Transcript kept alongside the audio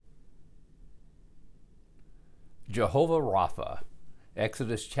Jehovah Rapha,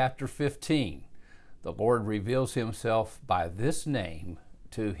 Exodus chapter 15. The Lord reveals himself by this name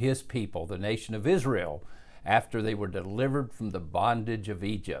to his people, the nation of Israel, after they were delivered from the bondage of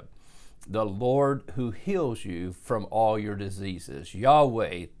Egypt. The Lord who heals you from all your diseases,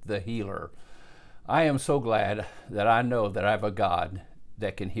 Yahweh the healer. I am so glad that I know that I have a God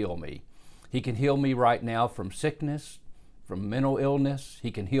that can heal me. He can heal me right now from sickness, from mental illness.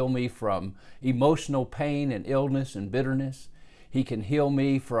 He can heal me from emotional pain and illness and bitterness. He can heal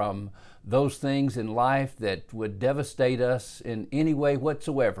me from those things in life that would devastate us in any way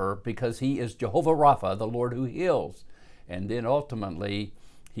whatsoever, because He is Jehovah Rapha, the Lord who heals. And then ultimately,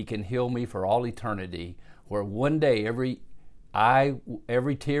 He can heal me for all eternity, where one day every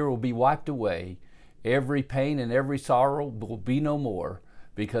tear will be wiped away, every pain and every sorrow will be no more,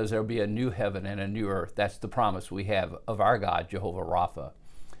 because there'll be a new heaven and a new earth. That's the promise we have of our God, Jehovah Rapha.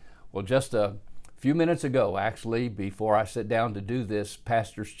 Well, just a few minutes ago, actually, before I sit down to do this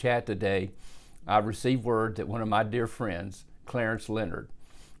pastor's chat today, I received word that one of my dear friends, Clarence Leonard.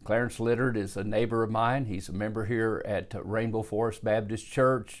 Clarence Leonard is a neighbor of mine. He's a member here at Rainbow Forest Baptist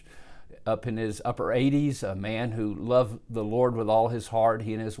Church, up in his upper 80s, a man who loved the Lord with all his heart,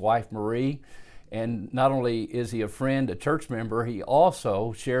 he and his wife Marie. And not only is he a friend, a church member, he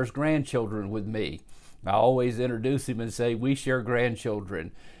also shares grandchildren with me. I always introduce him and say, we share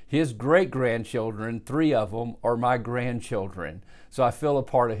grandchildren. His great-grandchildren, 3 of them, are my grandchildren. So I feel a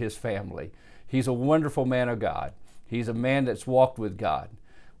part of his family. He's a wonderful man of God. He's a man that's walked with God.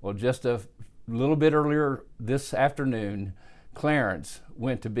 Well, just a little bit earlier this afternoon, Clarence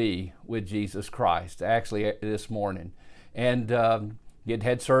went to be with Jesus Christ, actually this morning. And he had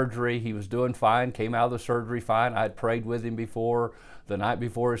had surgery. He was doing fine, came out of the surgery fine. I had prayed with him before, the night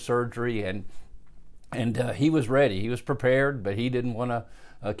before his surgery, and he was ready. He was prepared, but he didn't want to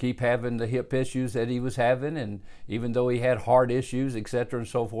keep having the hip issues that he was having. And even though he had heart issues, etc. and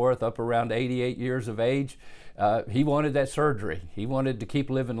so forth, up around 88 years of age, he wanted that surgery. He wanted to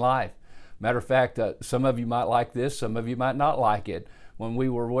keep living life. Matter of fact, some of you might like this, some of you might not like it. When we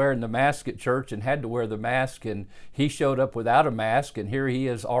were wearing the mask at church and had to wear the mask, and he showed up without a mask, and here he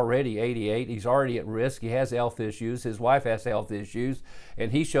is already 88. He's already at risk. He has health issues. His wife has health issues,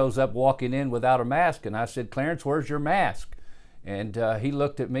 and he shows up walking in without a mask. And I said, Clarence, where's your mask? And he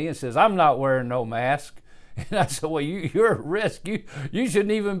looked at me and says, I'm not wearing no mask. And I said, well, you're at risk. You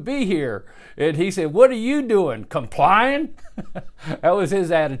shouldn't even be here. And he said, what are you doing? Complying? That was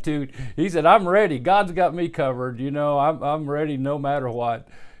his attitude. He said, I'm ready. God's got me covered. You know, I'm ready no matter what.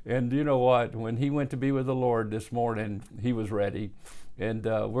 And you know what? When he went to be with the Lord this morning, he was ready. And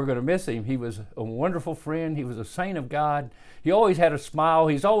we're going to miss him. He was a wonderful friend. He was a saint of God. He always had a smile.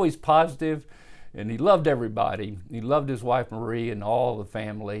 He's always positive. And he loved everybody. He loved his wife Marie and all the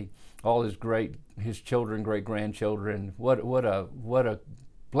family, all his children, great-grandchildren. What a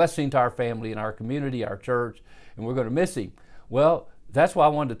blessing to our family and our community, our church, and we're going to miss him. Well, that's why I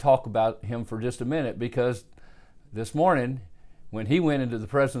wanted to talk about him for just a minute, because this morning, when he went into the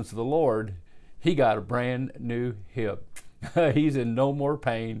presence of the Lord, he got a brand new hip. He's in no more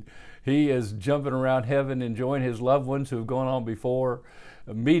pain. He is jumping around heaven, enjoying his loved ones who have gone on before,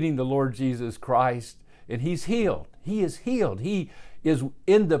 meeting the Lord Jesus Christ, and he's healed. He is healed. He is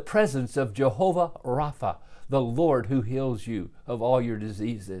in the presence of Jehovah Rapha, the Lord who heals you of all your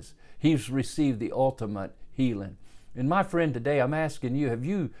diseases. He's received the ultimate healing. And my friend, today I'm asking you, have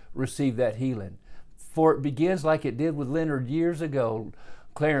you received that healing? For it begins like it did with Leonard years ago,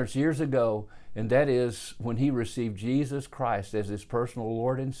 Clarence years ago, and that is when he received Jesus Christ as his personal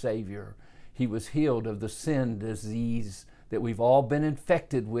Lord and Savior. He was healed of the sin disease that we've all been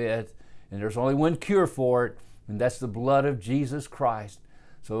infected with, and there's only one cure for it, and that's the blood of Jesus Christ.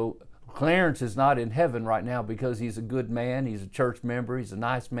 So Clarence is not in heaven right now because he's a good man, he's a church member, he's a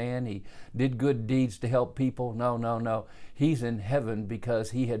nice man, he did good deeds to help people. No. He's in heaven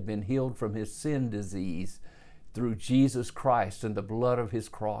because he had been healed from his sin disease through Jesus Christ and the blood of his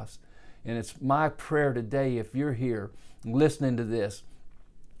cross. And it's my prayer today, if you're here listening to this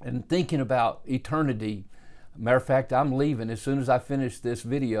and thinking about eternity. Matter of fact, I'm leaving. As soon as I finish this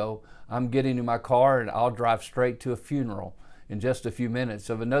video, I'm getting in my car and I'll drive straight to a funeral in just a few minutes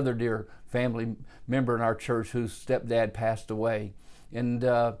of another dear family member in our church whose stepdad passed away. And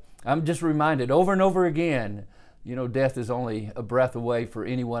I'm just reminded over and over again, you know, death is only a breath away for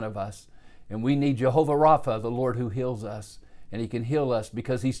any one of us. And we need Jehovah Rapha, the Lord who heals us. And He can heal us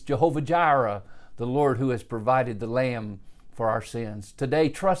because He's Jehovah Jireh, the Lord who has provided the lamb for our sins. Today,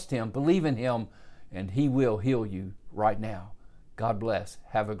 trust Him, believe in Him, and He will heal you right now. God bless.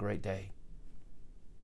 Have a great day.